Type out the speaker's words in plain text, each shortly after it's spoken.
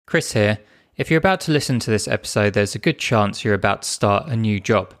Chris here. If you're about to listen to this episode, there's a good chance you're about to start a new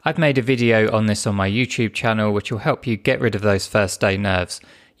job. I've made a video on this on my YouTube channel, which will help you get rid of those first day nerves.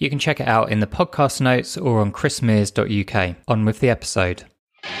 You can check it out in the podcast notes or on chrismears.uk. On with the episode.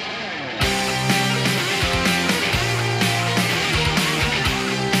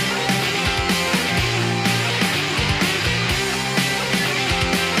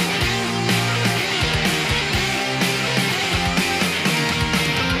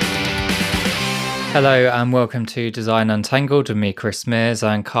 Hello and welcome to Design Untangled with me, Chris Mears,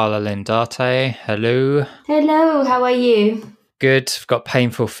 and Carla Lindarte. Hello. Hello, how are you? Good. I've got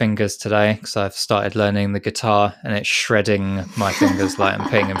painful fingers today because I've started learning the guitar and it's shredding my fingers like I'm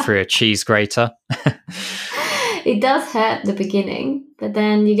putting them through a cheese grater. It does hurt at the beginning, but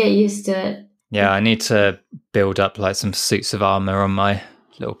then you get used to it. Yeah, I need to build up like some suits of armor on my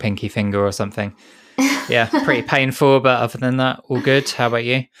little pinky finger or something. Yeah, pretty painful, but other than that, all good. How about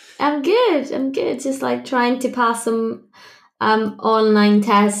you? I'm good. Just like trying to pass some online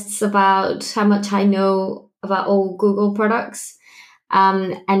tests about how much I know about all Google products.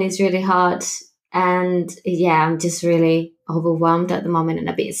 And it's really hard. And yeah, I'm just really overwhelmed at the moment and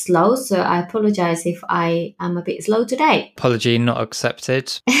a bit slow. So I apologize if I am a bit slow today. Apology not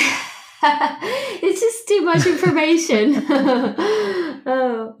accepted. It's just too much information.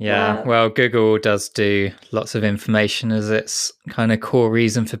 Yeah, well, Google does do lots of information as its kind of core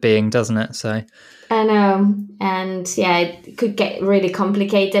reason for being, doesn't it? So I know. And yeah, it could get really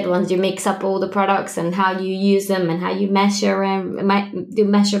complicated once you mix up all the products and how you use them and how you measure and do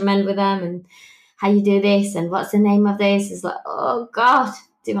measurement with them and how you do this and what's the name of this. It's like, oh God,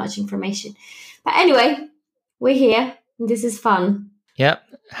 too much information. But anyway, we're here and this is fun. Yep,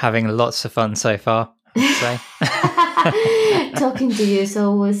 having lots of fun so far, I'd say. Talking to you is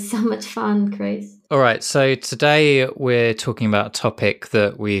always so much fun, Chris. All right, so today we're talking about a topic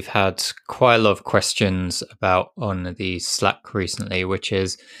that we've had quite a lot of questions about on the Slack recently, which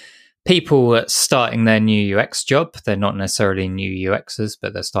is people starting their new UX job. They're not necessarily new UXers,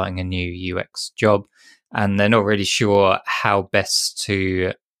 but they're starting a new UX job, and they're not really sure how best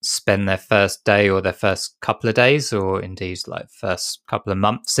to spend their first day or their first couple of days, or indeed like first couple of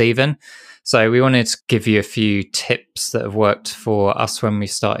months even. So we wanted to give you a few tips that have worked for us when we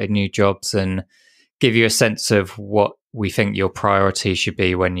started new jobs and give you a sense of what we think your priority should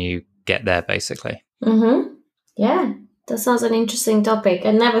be when you get there, basically. Mm-hmm. Yeah, that sounds an interesting topic.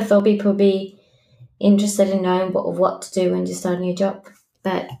 I never thought people would be interested in knowing what to do when you start a new job.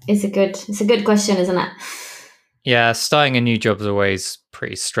 But it's a good question, isn't it? Yeah, starting a new job is always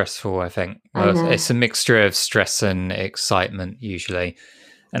pretty stressful, I think. It's a mixture of stress and excitement usually.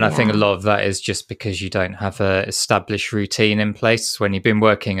 And I think a lot of that is just because you don't have an established routine in place. When you've been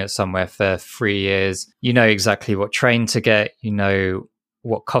working at somewhere for 3 years, you know exactly what train to get, you know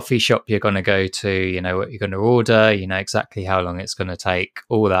what coffee shop you're going to go to, you know what you're going to order, you know exactly how long it's going to take.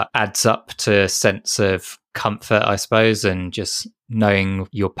 All that adds up to a sense of comfort, I suppose, and just knowing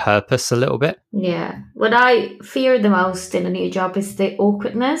your purpose a little bit. Yeah. What I fear the most in a new job is the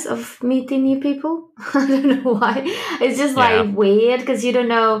awkwardness of meeting new people. I don't know why. It's just like weird because you don't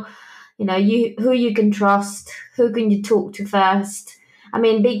know, who you can trust, who can you talk to first. I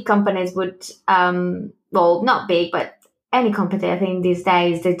mean, big companies would, well, not big, but any company, I think these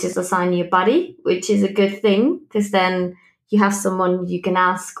days, they just assign you a buddy, which is a good thing because then you have someone you can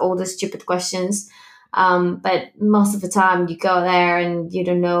ask all the stupid questions. But most of the time you go there and you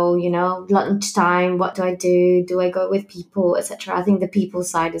don't know, lunchtime, what do I do? Do I go with people, etc.? I think the people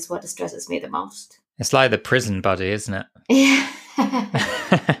side is what stresses me the most. It's like the prison buddy, isn't it? Yeah.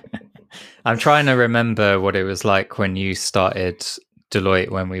 I'm trying to remember what it was like when you started Deloitte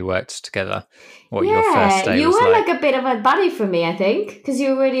when we worked together. What your first day was like. You were like a bit of a buddy for me, I think, because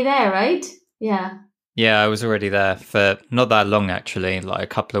you were already there, right? Yeah. Yeah, I was already there for not that long, actually, like a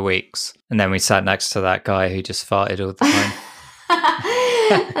couple of weeks. And then we sat next to that guy who just farted all the time.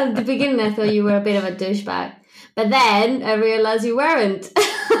 At the beginning, I thought you were a bit of a douchebag. But then I realized you weren't.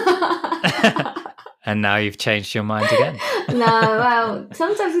 And now you've changed your mind again. No, well,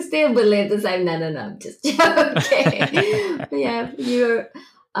 sometimes I still believe the same. No, I'm just joking. Yeah, you're...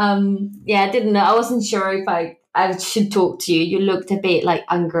 I didn't know. I wasn't sure if I should talk to you. You looked a bit like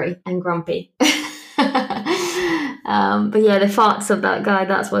angry and grumpy. But yeah, the farts of that guy,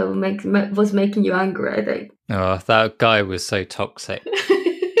 that's what was making you angry, I think. Oh, that guy was so toxic.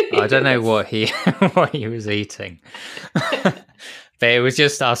 I don't know what he was eating. But it was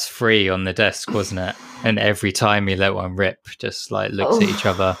just us three on the desk, wasn't it? And every time he let one rip, just like looked at each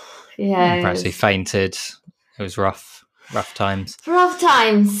other. Yeah. Perhaps he fainted. It was rough times. Rough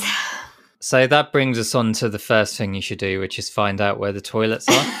times. So that brings us on to the first thing you should do, which is find out where the toilets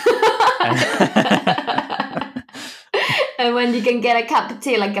are. And when you can get a cup of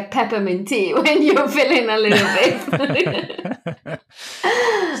tea, like a peppermint tea, when you're feeling a little bit.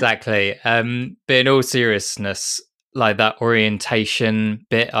 Exactly. But in all seriousness, like that orientation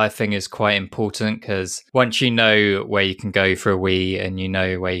bit, I think is quite important, because once you know where you can go for a wee and you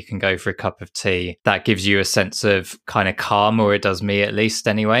know where you can go for a cup of tea, that gives you a sense of kind of calm, or it does me at least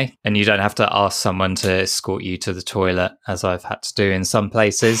anyway. And you don't have to ask someone to escort you to the toilet, as I've had to do in some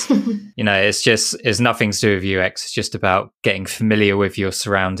places. It's nothing to do with UX. It's just about getting familiar with your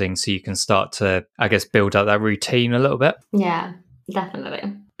surroundings so you can start to, I guess, build up that routine a little bit. Yeah,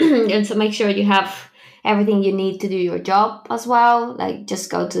 definitely. And so make sure you have everything you need to do your job as well. Like just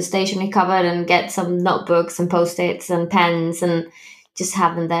go to the stationery cupboard and get some notebooks and post-its and pens and just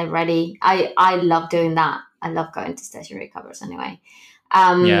have them there ready. I love doing that. I love going to stationery cupboards anyway.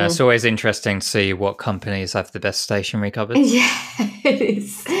 Yeah, it's always interesting to see what companies have the best stationery cupboards. Yeah, it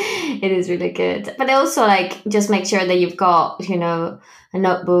is. It is really good. But also, like, just make sure that you've got, a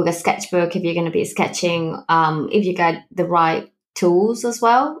notebook, a sketchbook if you're going to be sketching. If you got the right tools as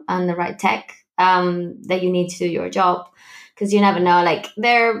well and the right tech that you need to do your job, because you never know. Like,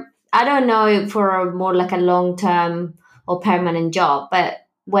 I don't know for more like a long-term or permanent job, but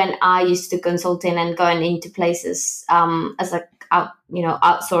when I used to consulting and going into places as a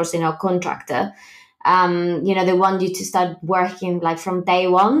outsourcing or contractor, they want you to start working like from day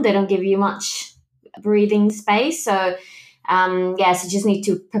one. They don't give you much breathing space. So so you just need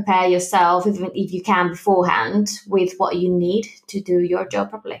to prepare yourself, even if you can beforehand, with what you need to do your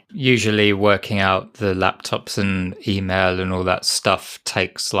job properly. Usually working out the laptops and email and all that stuff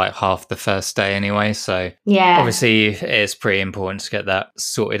takes like half the first day anyway. So yeah, obviously it's pretty important to get that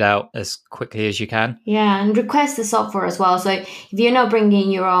sorted out as quickly as you can. Yeah, and request the software as well. So if you're not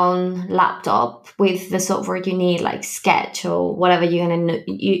bringing your own laptop with the software you need, like Sketch or whatever you're going to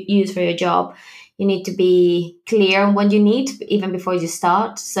use for your job, you need to be clear on what you need even before you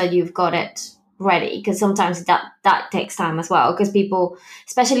start, so you've got it ready. Because sometimes that takes time as well. Because people,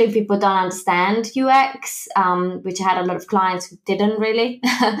 especially if people don't understand UX, which I had a lot of clients who didn't really,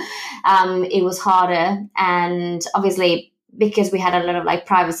 it was harder. And obviously, because we had a lot of like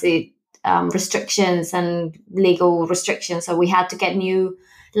privacy restrictions and legal restrictions, so we had to get new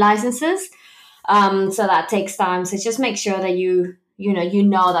licenses. So that takes time. So just make sure that you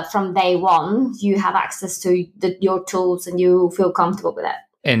know that from day one you have access to your tools and you feel comfortable with it.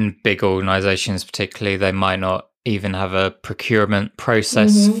 In big organizations particularly, they might not even have a procurement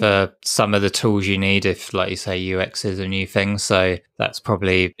process for some of the tools you need if, like you say, UX is a new thing. So that's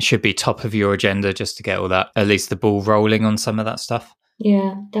probably should be top of your agenda, just to get all that, at least the ball rolling on some of that stuff.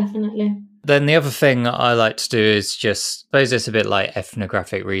 Yeah, definitely. Then the other thing I like to do is just, I suppose it's a bit like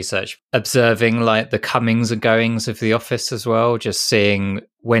ethnographic research, observing like the comings and goings of the office as well, just seeing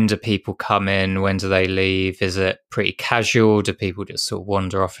when do people come in, when do they leave, is it pretty casual, do people just sort of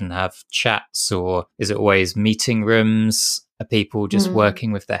wander off and have chats, or is it always meeting rooms? Are people just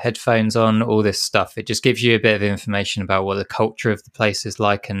working with their headphones on? All this stuff. It just gives you a bit of information about what the culture of the place is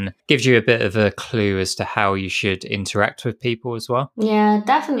like, and gives you a bit of a clue as to how you should interact with people as well. Yeah,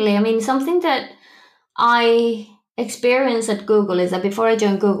 definitely. I mean, something that I experienced at Google is that before I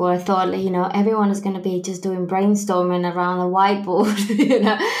joined Google, I thought, everyone is going to be just doing brainstorming around a whiteboard,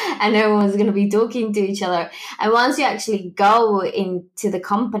 and everyone's going to be talking to each other. And once you actually go into the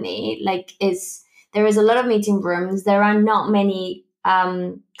company, there is a lot of meeting rooms. There are not many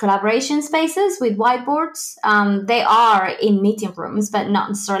collaboration spaces with whiteboards. They are in meeting rooms, but not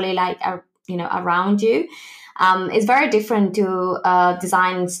necessarily around you. It's very different to a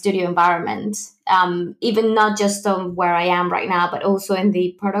design studio environment, even not just on where I am right now, but also in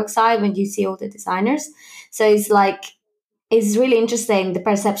the product side when you see all the designers. So it's really interesting, the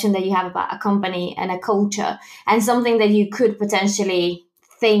perception that you have about a company and a culture, and something that you could potentially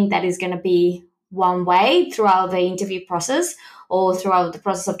think that is going to be one way throughout the interview process or throughout the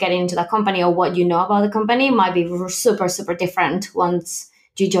process of getting into the company, or what you know about the company might be super, super different once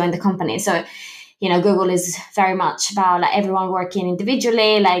you join the company. So, Google is very much about like everyone working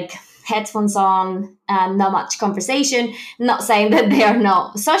individually, like headphones on, not much conversation. Not saying that they are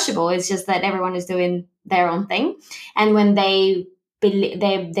not sociable. It's just that everyone is doing their own thing. And when they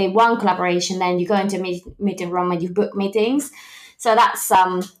want collaboration, then you go into a meeting room and you book meetings. So that's,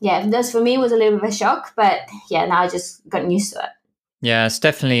 those for me was a little bit of a shock, but yeah, now I just gotten used to it. Yeah, it's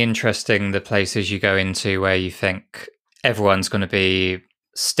definitely interesting the places you go into where you think everyone's going to be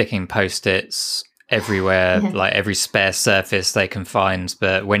sticking Post-its everywhere, like every spare surface they can find.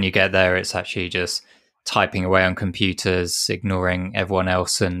 But when you get there, it's actually just typing away on computers, ignoring everyone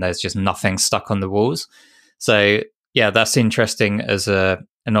else, and there's just nothing stuck on the walls. So yeah, that's interesting as an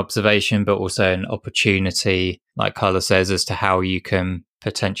observation, but also an opportunity, like Carla says, as to how you can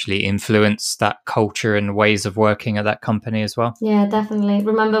potentially influence that culture and ways of working at that company as well. Yeah, definitely.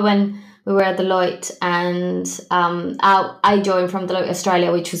 Remember when we were at Deloitte, and I joined from Deloitte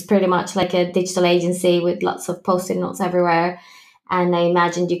Australia, which was pretty much like a digital agency with lots of post-it notes everywhere. And I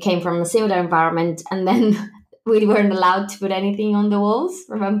imagined you came from a similar environment, and then we weren't allowed to put anything on the walls,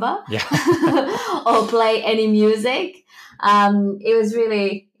 remember? Yeah. Or play any music. It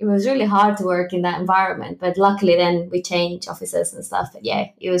was really hard to work in that environment, but luckily then we changed offices and stuff. But yeah,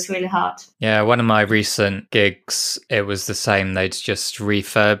 it was really hard. Yeah, one of my recent gigs, it was the same. They'd just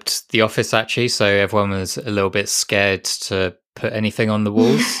refurbed the office actually, so everyone was a little bit scared to put anything on the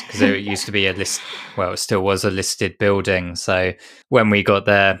walls because it used to be it still was a listed building. So when we got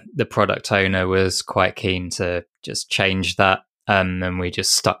there, the product owner was quite keen to just change that. And we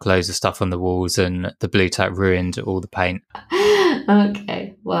just stuck loads of stuff on the walls, and the blue tack ruined all the paint.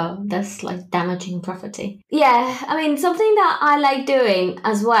 Okay, well, that's like damaging property. Yeah, I mean, something that I like doing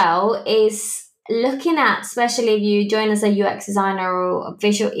as well is looking at, especially if you join as a UX designer or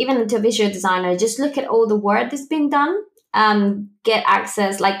even into a visual designer, just look at all the work that's been done. Get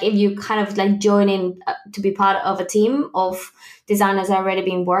access, like if you kind of like join in to be part of a team of designers that already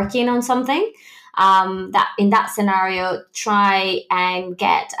been working on something. That in that scenario, try and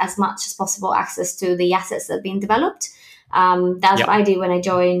get as much as possible access to the assets that have been developed. That's what I did when I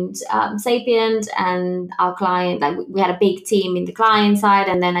joined Sapient, and our client, like we had a big team in the client side,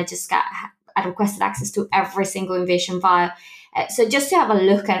 and then I requested access to every single InVision file. So just to have a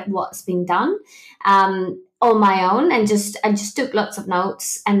look at what's been done on my own, and I just took lots of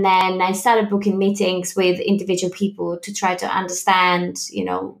notes, and then I started booking meetings with individual people to try to understand,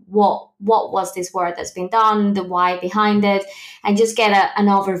 what was this work that's been done, the why behind it, and just get an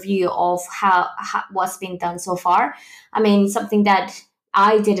overview of how what's been done so far. I mean, something that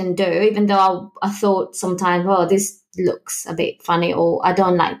I didn't do, even though I thought sometimes, well, this looks a bit funny, or I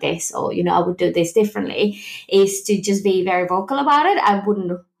don't like this, or I would do this differently, is to just be very vocal about it. I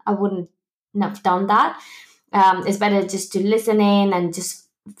wouldn't have done that. It's better just to listen in and just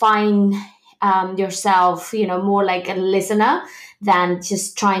find yourself, more like a listener than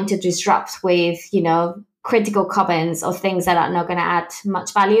just trying to disrupt with, critical comments or things that are not going to add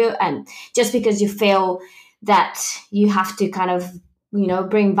much value. And just because you feel that you have to kind of,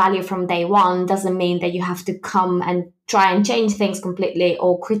 bring value from day one doesn't mean that you have to come and try and change things completely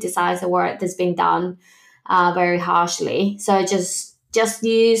or criticize the work that's been done very harshly. So just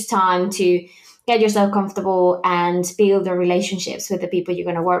use time to get yourself comfortable and build the relationships with the people you're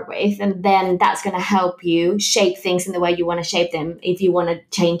going to work with. And then that's going to help you shape things in the way you want to shape them if you want to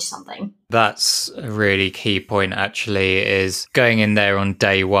change something. That's a really key point, actually, is going in there on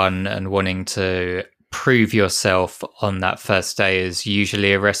day one and wanting to prove yourself on that first day is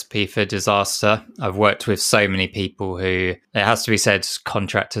usually a recipe for disaster. I've worked with so many people who, it has to be said,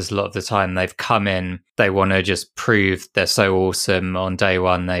 contractors a lot of the time, they've come in, they want to just prove they're so awesome on day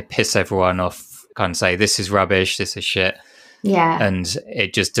one. They piss everyone off, kind of say, this is rubbish, this is shit. Yeah. And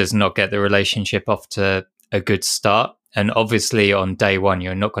it just does not get the relationship off to a good start. And obviously on day one,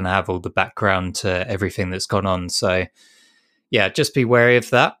 you're not going to have all the background to everything that's gone on. So yeah, just be wary of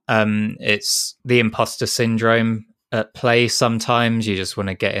that. It's the imposter syndrome at play sometimes. You just want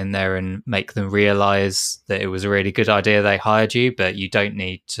to get in there and make them realize that it was a really good idea they hired you, but you don't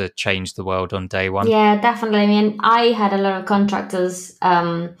need to change the world on day one. Yeah, definitely. I mean, I had a lot of contractors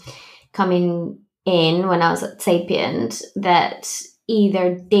coming in when I was at Sapient that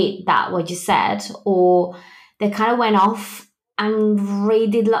either did that, what you said, or they kind of went off and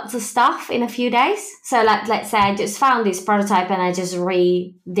redid lots of stuff in a few days. So like, let's say I just found this prototype and I just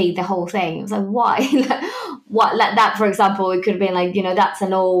redid the whole thing. I was like, why? Like that, for example, it could have been like, that's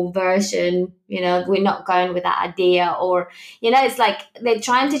an old version, we're not going with that idea. Or, it's like they're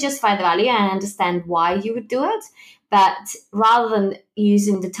trying to justify the value and understand why you would do it. But rather than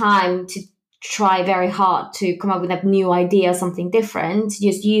using the time to try very hard to come up with a new idea, something different,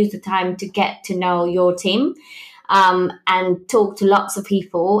 just use the time to get to know your team. And talk to lots of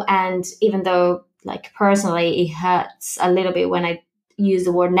people. And even though, like, personally, it hurts a little bit when I use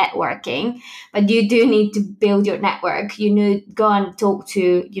the word networking, but you do need to build your network. You need to go and talk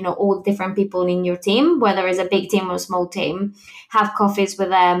to, all the different people in your team, whether it's a big team or a small team, have coffees with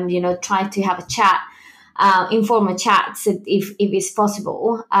them, try to have a chat. informal chats if it's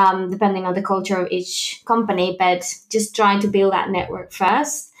possible, depending on the culture of each company, but just trying to build that network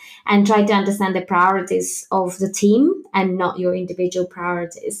first and try to understand the priorities of the team and not your individual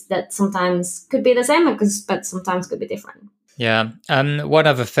priorities that sometimes could be the same, but sometimes could be different. Yeah. One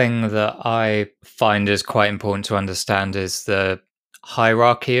other thing that I find is quite important to understand is the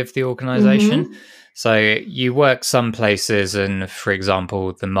hierarchy of the organization. Mm-hmm. So you work some places, and for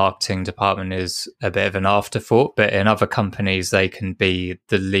example, the marketing department is a bit of an afterthought, but in other companies, they can be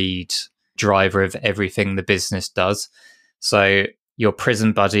the lead driver of everything the business does. So your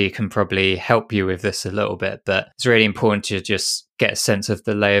prison buddy can probably help you with this a little bit, but it's really important to just get a sense of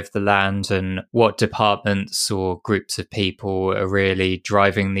the lay of the land and what departments or groups of people are really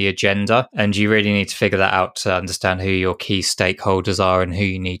driving the agenda. And you really need to figure that out to understand who your key stakeholders are and who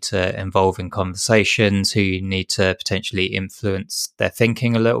you need to involve in conversations, who you need to potentially influence their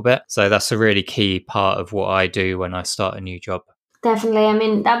thinking a little bit. So that's a really key part of what I do when I start a new job. Definitely. I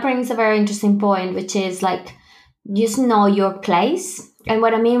mean, that brings a very interesting point, which is like, just know your place. And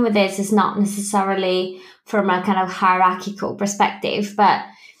what I mean with this is not necessarily from a kind of hierarchical perspective, but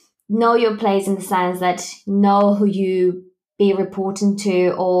know your place in the sense that know who you be reporting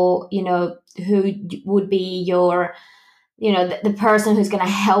to, or, who would be your, the person who's going to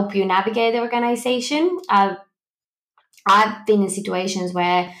help you navigate the organization. I've been in situations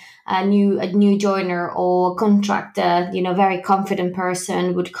where a new joiner or contractor, very confident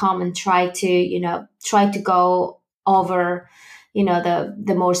person would come and try to go over,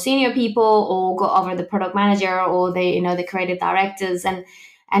 the more senior people, or go over the product manager or the creative directors, and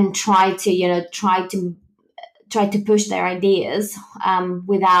try to push their ideas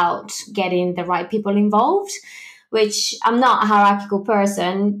without getting the right people involved. Which, I'm not a hierarchical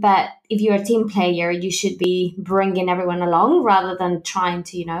person, but if you're a team player, you should be bringing everyone along rather than trying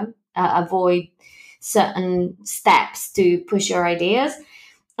to, avoid certain steps to push your ideas.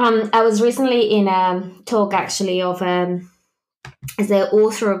 I was recently in a talk actually of as the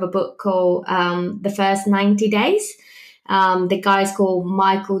author of a book called The First 90 Days. The guy's called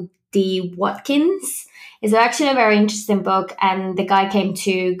Michael D. Watkins. It's actually a very interesting book, and the guy came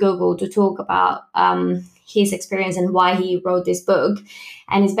to Google to talk about his experience and why he wrote this book.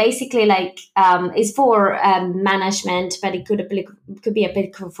 And it's basically like it's for management, but it could be a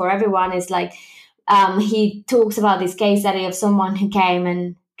bit for everyone. It's like he talks about this case study of someone who came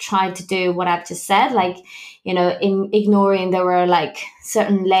and tried to do what I've just said, like, in ignoring there were like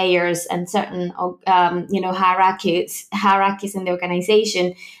certain layers and certain hierarchies in the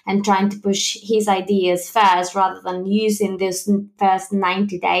organization, and trying to push his ideas first rather than using this first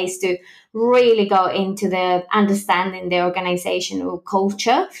 90 days to really go into the understanding the organizational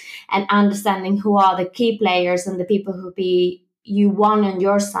culture and understanding who are the key players and the people who you want on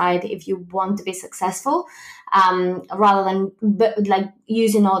your side if you want to be successful, rather than like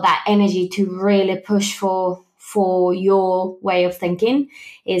using all that energy to really push for your way of thinking.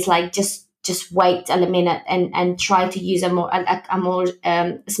 Is like just wait a minute and try to use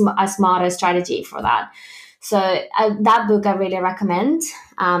a smarter strategy for that. So that book I really recommend.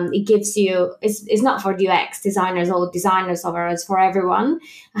 It gives you, it's not for UX designers or designers over, it's for everyone,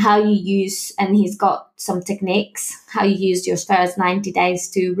 how you use, and he's got some techniques, how you use your first 90 days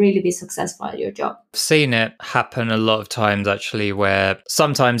to really be successful at your job. I've seen it happen a lot of times actually, where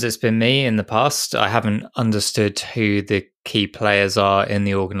sometimes it's been me in the past. I haven't understood who the key players are in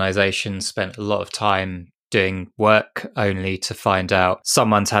the organization, spent a lot of time doing work only to find out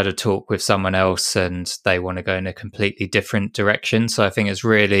someone's had a talk with someone else and they want to go in a completely different direction. So I think it's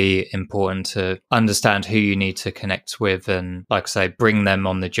really important to understand who you need to connect with and, like I say, bring them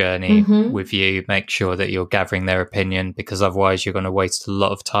on the journey with you. Make sure that you're gathering their opinion, because otherwise you're going to waste a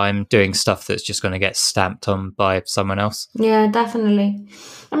lot of time doing stuff that's just going to get stamped on by someone else. Yeah, definitely.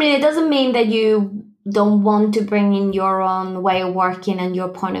 I mean, it doesn't mean that you don't want to bring in your own way of working and your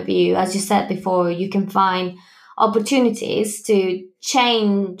point of view. As you said before, you can find opportunities to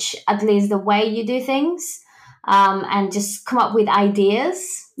change at least the way you do things, and just come up with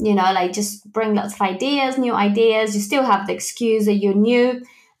ideas, like just bring lots of ideas, new ideas. You still have the excuse that you're new,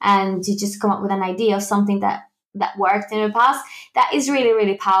 and you just come up with an idea of something that worked in the past. That is really,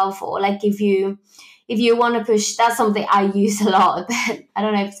 really powerful. Like if you want to push, that's something I use a lot, but I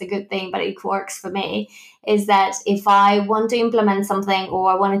don't know if it's a good thing, but it works for me, is that if I want to implement something,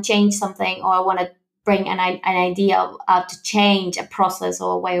 or I want to change something, or I want to bring an idea to change a process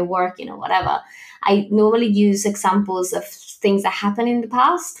or a way of working or whatever, I normally use examples of things that happened in the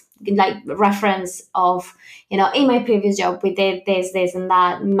past. like reference of, in my previous job we did this and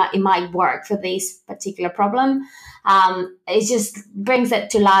that, it might work for this particular problem. It just brings it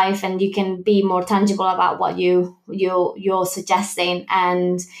to life, and you can be more tangible about what you're suggesting,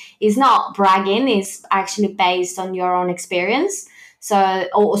 and it's not bragging, it's actually based on your own experience. So,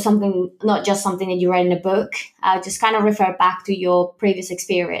 or something, not just something that you read in a book. Just kind of refer back to your previous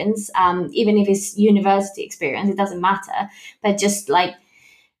experience, even if it's university experience, it doesn't matter. But just like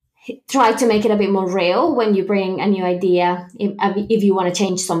try to make it a bit more real when you bring a new idea, if you want to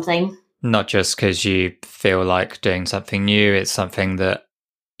change something. Not just because you feel like doing something new, it's something that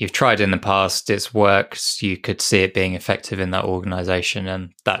you've tried in the past, it's worked, you could see it being effective in that organization,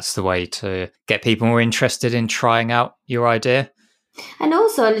 and that's the way to get people more interested in trying out your idea. And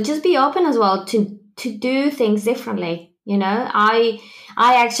also just be open as well to do things differently. I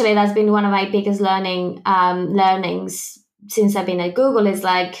actually, that's been one of my biggest learnings since I've been at Google, is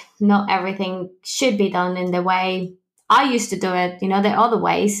like not everything should be done in the way I used to do it. There are other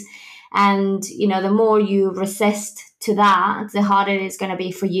ways. And, the more you resist to that, the harder it is going to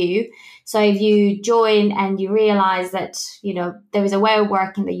be for you. So if you join and you realize that, there is a way of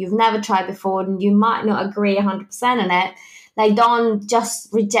working that you've never tried before, and you might not agree 100% on it, like, don't just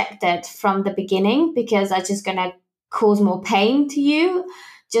reject it from the beginning, because that's just going to cause more pain to you.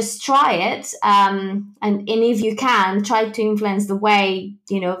 Just try it. And if you can, try to influence the way,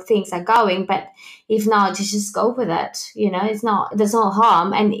 things are going. But if not, just go with it. There's no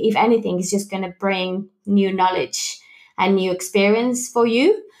harm. And if anything, it's just going to bring new knowledge and new experience for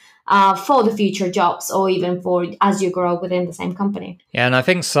you. For the future jobs, or even for as you grow within the same company. Yeah, and I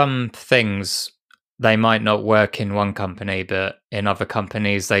think some things, they might not work in one company, but in other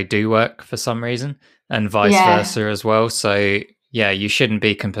companies they do work for some reason, and vice versa as well. So yeah, you shouldn't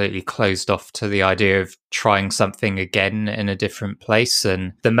be completely closed off to the idea of trying something again in a different place.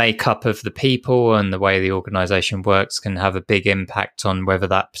 And the makeup of the people and the way the organization works can have a big impact on whether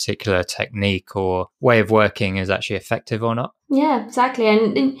that particular technique or way of working is actually effective or not. Yeah, exactly.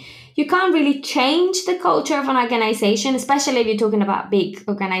 And you can't really change the culture of an organization, especially if you're talking about big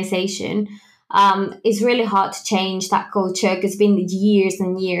organization. It's really hard to change that culture, because it's been years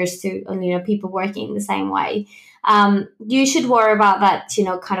and years to people working in the same way. You should worry about that,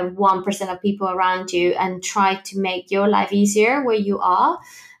 kind of 1% of people around you, and try to make your life easier where you are.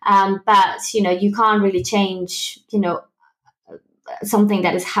 But you can't really change, something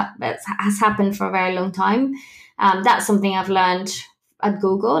that has happened for a very long time. That's something I've learned at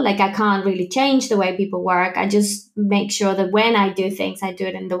Google. Like, I can't really change the way people work. I just make sure that when I do things, I do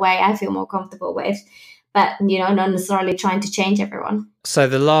it in the way I feel more comfortable with. But, not necessarily trying to change everyone. So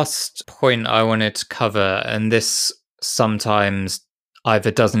the last point I wanted to cover, and this sometimes either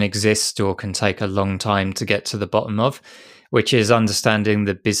doesn't exist or can take a long time to get to the bottom of, which is understanding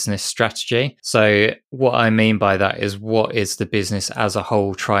the business strategy. So what I mean by that is, what is the business as a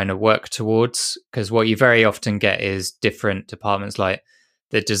whole trying to work towards? Because what you very often get is different departments, like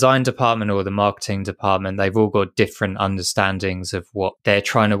the design department or the marketing department, they've all got different understandings of what they're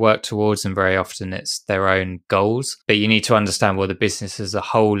trying to work towards, and very often it's their own goals. But you need to understand what the business as a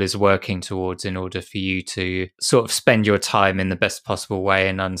whole is working towards in order for you to sort of spend your time in the best possible way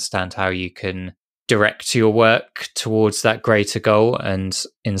and understand how you can direct your work towards that greater goal, and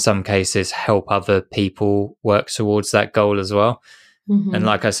in some cases help other people work towards that goal as well. Mm-hmm. And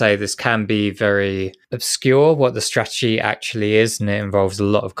like I say, this can be very obscure, what the strategy actually is, and it involves a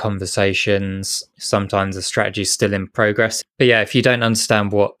lot of conversations. Sometimes the strategy is still in progress. But yeah, if you don't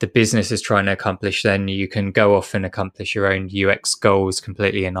understand what the business is trying to accomplish, then you can go off and accomplish your own UX goals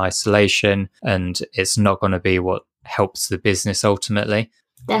completely in isolation, and it's not going to be what helps the business ultimately.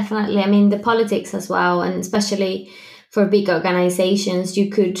 Definitely. I mean, the politics as well, and especially for big organizations, you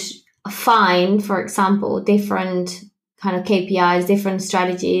could find, for example, different kind of KPIs, different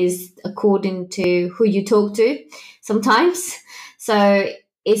strategies according to who you talk to sometimes. So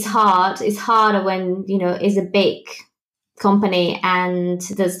it's hard. It's harder when, it's a big company and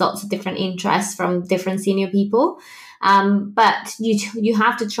there's lots of different interests from different senior people. But you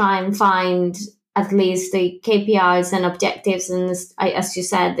have to try and find at least the KPIs and objectives, and as you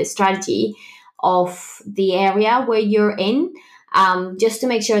said, the strategy of the area where you're in, just to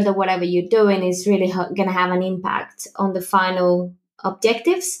make sure that whatever you're doing is really going to have an impact on the final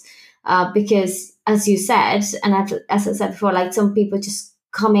objectives. Because as you said, and as I said before, like, some people just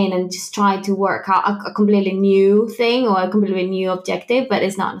come in and just try to work out a completely new thing or a completely new objective, but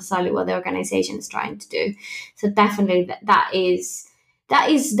it's not necessarily what the organization is trying to do. So definitely that is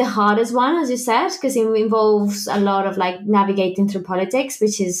the hardest one, as you said, because it involves a lot of like navigating through politics,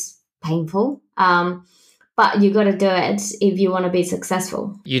 which is painful. but you got to do it if you want to be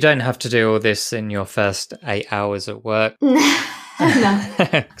successful. You don't have to do all this in your first 8 hours at work. No.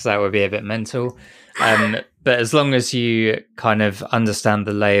 Because that would be a bit mental. But as long as you kind of understand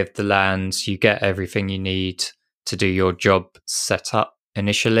the lay of the land, you get everything you need to do your job set up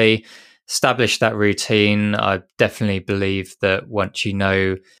initially, establish that routine. I definitely believe that once you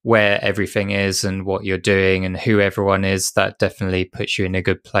know where everything is and what you're doing and who everyone is, that definitely puts you in a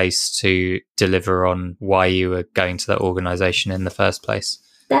good place to deliver on why you were going to that organization in the first place.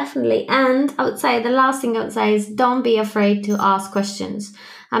 Definitely. And I would say the last thing I would say is don't be afraid to ask questions.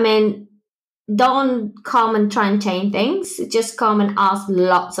 I mean, don't come and try and change things. Just come and ask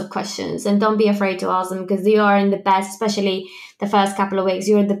lots of questions, and don't be afraid to ask them, because you are in the best, especially the first couple of weeks,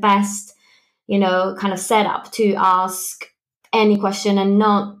 you're the best, kind of setup to ask any question and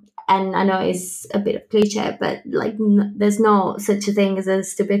I know it's a bit of cliche, but like there's no such a thing as a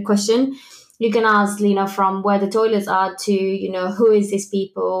stupid question. You can ask, from where the toilets are to, who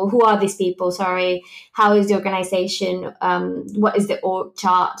are these people, sorry, how is the organization, what is the org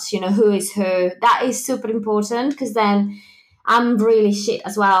chart, who is who. That is super important, because then I'm really shit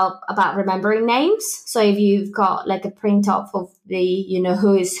as well about remembering names. So if you've got like a print off of the,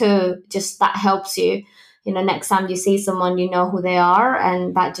 who is who, just that helps you. Next time you see someone, you know who they are,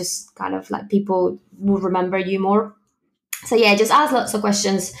 and that just kind of like people will remember you more. So yeah, just ask lots of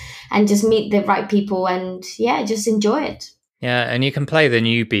questions and just meet the right people, and yeah, just enjoy it. Yeah, and you can play the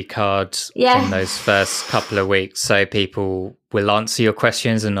newbie card in those first couple of weeks, so people will answer your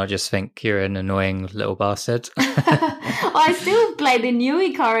questions and not just think you're an annoying little bastard. I still play the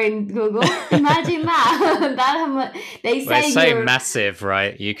newbie card in Google. Imagine that. They say it's so massive,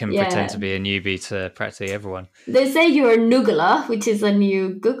 right? You can pretend to be a newbie to practically everyone. They say you're a noogler, which is a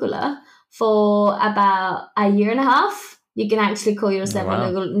new Googler, for about a year and a half. You can actually call yourself a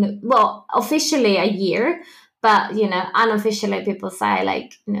noogler. Well, officially a year, but unofficially people say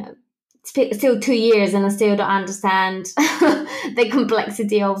like, it's still 2 years, and I still don't understand the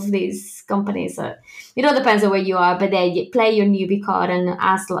complexity of these companies. So it all depends on where you are, but then you play your newbie card and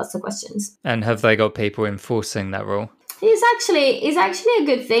ask lots of questions. And have they got people enforcing that rule? It's actually a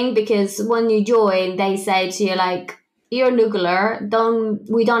good thing, because when you join, they say to you like, you're a noogler,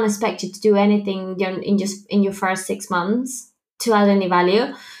 we don't expect you to do anything in your first 6 months to add any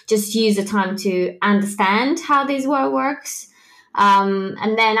value. Just use the time to understand how this work works.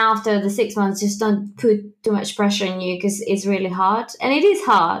 And then after the 6 months, just don't put too much pressure on you, because it's really hard. And it is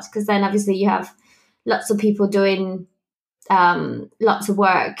hard, because then obviously you have lots of people doing lots of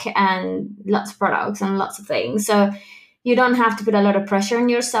work and lots of products and lots of things. So you don't have to put a lot of pressure on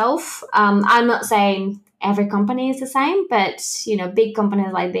yourself. I'm not saying every company is the same, but big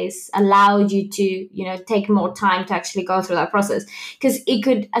companies like this allow you to take more time to actually go through that process, because it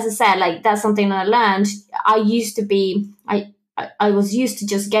could, as I said, like that's something that I learned. I was used to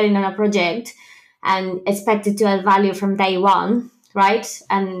just getting on a project and expected to add value from day one, right,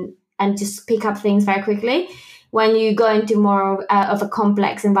 and just pick up things very quickly. When you go into more of a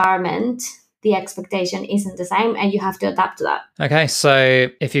complex environment, the expectation isn't the same, and you have to adapt to that. Okay, so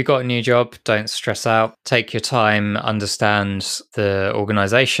if you've got a new job, don't stress out. Take your time, understand the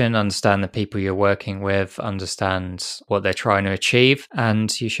organization, understand the people you're working with, understand what they're trying to achieve,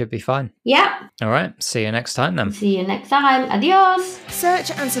 and you should be fine. Yeah. All right, see you next time then. See you next time. Adios.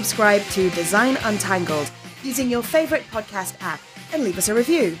 Search and subscribe to Design Untangled using your favorite podcast app, and leave us a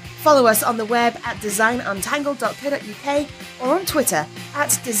review. Follow us on the web at designuntangled.co.uk or on Twitter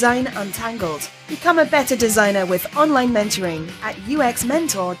at designuntangled. Become a better designer with online mentoring at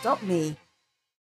uxmentor.me.